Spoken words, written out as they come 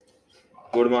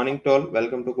Good morning to all.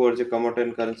 Welcome to Coercive Commodity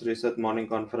and Currency Research Morning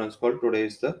Conference Call. Today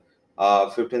is the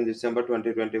 15 दिसंबर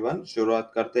 2021।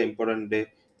 शुरुआत करते हैं important day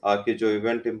की जो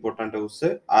event important है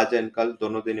उससे। आज एंड कल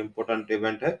दोनों दिन इम्पोर्टेंट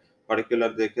इवेंट है।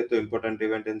 पर्टिकुलर देखें तो important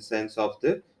event in sense of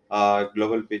the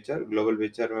global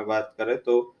picture में बात करें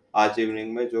तो आज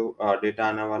इवनिंग में जो डेटा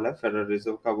आने वाला है फेडरल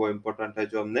रिजर्व का वो इम्पोर्टेंट है,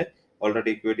 जो हमने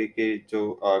ऑलरेडी इक्विटी की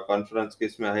जो कॉन्फ्रेंस की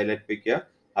इसमें हाईलाइट भी किया।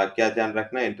 क्या ध्यान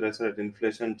रखना है, interest rate,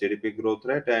 inflation, GDP growth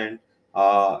rate and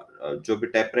जो भी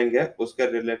टेपरिंग है उसके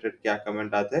रिलेटेड क्या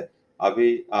कमेंट आते हैं।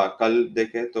 अभी कल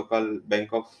देखें तो कल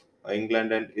bank of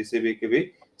England and ECB की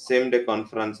भी सेम डे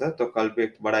कॉन्फ्रेंस है, तो कल भी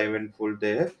एक बड़ा इवेंटफुल डे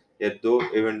है। ये दो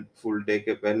इवेंटफुल डे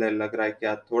के पहले लग रहा है कि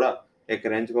आज थोड़ा एक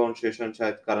रेंज बाउंड सेशन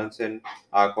शायद करेंसी एंड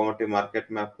कमोडिटी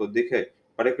मार्केट में आपको दिखे।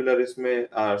 पर्टिकुलर इसमें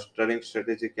ट्रेडिंग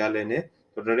स्ट्रेटेजी क्या लेनी है,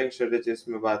 तो ट्रेडिंग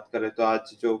स्ट्रेटेजी में बात करें तो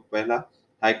आज जो पहला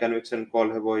हाई कन्विक्शन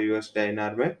कॉल है वो यूएस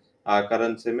डाइनर में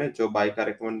करेंसी में जो बाय का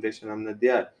रिकमेंडेशन हमने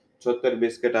दिया है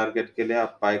 74.20 के टारगेट के लिए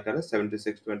आप बाय करें,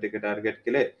 76.20 के टारगेट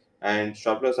के लिए एंड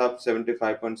स्टॉप लॉस आप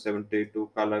 75.72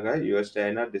 का लगाए। यूएस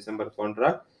डाइनर December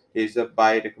contract is a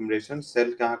buy recommendation.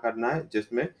 Sell कहाँ करना है,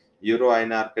 जिसमें यूरो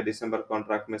आईएनआर के दिसंबर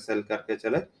कॉन्ट्रैक्ट में सेल करके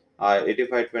चले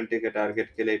 85.20 के टारगेट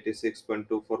के लिए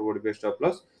 86.24 वुड बी स्टॉप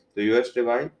लॉस। तो यूएसडी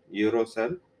बाय, यूरो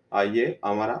सेल, ये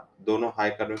हमारा दोनों हाई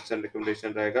कन्विक्शन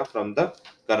रिकमेंडेशन रहेगा from the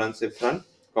currency front.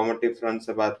 Commodity front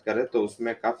से बात करें तो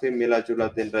उसमें काफी मिला जुला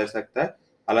दिन रह सकता है।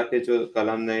 हालांकि जो कल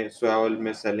हमने सोया ऑयल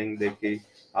में सेलिंग देखी,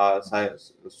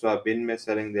 सोयाबीन में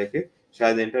सेलिंग देखी,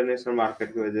 शायद इंटरनेशनल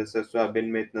मार्केट की वजह से सोयाबीन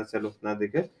में इतना सेल उतना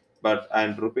दिखे, बट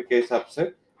एंड रुपए के हिसाब से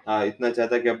इतना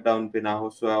ज्यादा गैप डाउन भी ना हो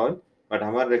सोया ऑयल। बट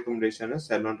हमारा रिकमेंडेशन है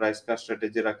सेल ऑन राइस का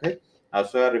स्ट्रेटेजी रखे।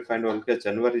 सोया रिफाइंड ऑयल के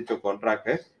जनवरी जो कॉन्ट्रैक्ट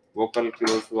है वो कल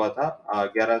क्लोज हुआ था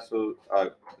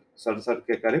 1167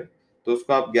 के करीब, तो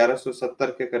उसको आप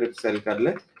 1170 के करीब सेल कर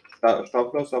ले।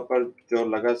 स्टॉप लॉस अपर जो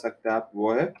लगा सकते हैं आप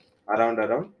वो है अराउंड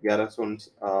अराउंड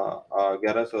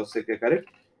 1180 के करीब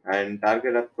एंड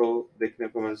टारगेट आपको देखने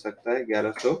को मिल सकता है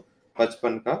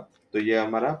 1155 का। तो ये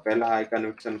हमारा पहला हाई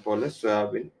कन्विक्शन कॉल है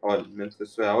सोयाबीन ऑयल मीन्स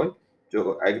सोया ऑयल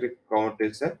जो एग्री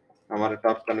कमोडिटीज है, हमारे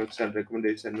टॉप कन्विक्शन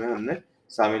रिकमेंडेशन में हमने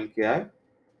शामिल किया है।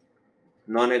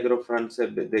 नॉन एग्रो फ्रंट से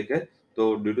देखे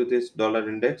तो due to this dollar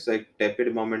index एक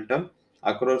tepid momentum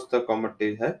across the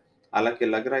commodity है। हालांकि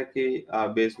लग रहा है कि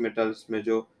बेस मेटल्स में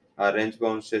जो रेंज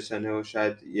बाउंड सेशन है वो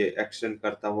शायद ये एक्सटेंड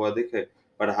करता हुआ दिखे,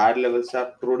 पर हायर लेवल से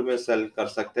आप क्रूड में सेल कर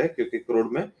सकते हैं क्योंकि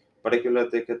क्रूड में पर्टिकुलर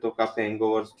देखे तो काफी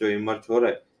हैंगओवर्स जो इमर्ज हो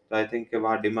रहे हैं, तो आई थिंक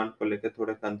वहाँ डिमांड को लेकर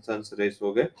थोड़े कंसर्न्स रेस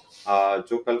हो गए।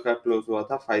 जो कल का क्लोज हुआ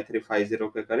था 5350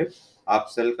 के करीब आप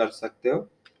सेल कर सकते हो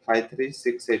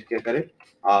 5368 के करीब,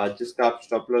 जिसका आप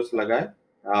स्टॉप लॉस लगाए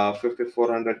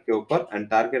 5400 के ऊपर एंड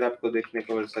टारगेट आपको देखने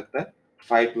को मिल सकता है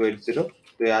 5280।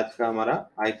 तो ये आज का हमारा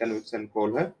हाई कन्विक्शन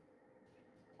कॉल है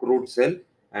क्रूड सेल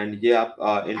एंड ये आप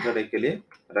इंटरडे के लिए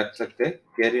रख सकते हैं।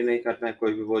 कैरी नहीं करना है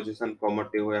कोई भी पोजीशन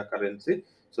कमोडिटी हो या currency.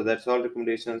 So that's all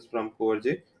recommendations from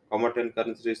Korji commodity and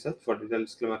currency research. For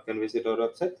details can visit our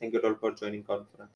website. Thank you all for joining conference.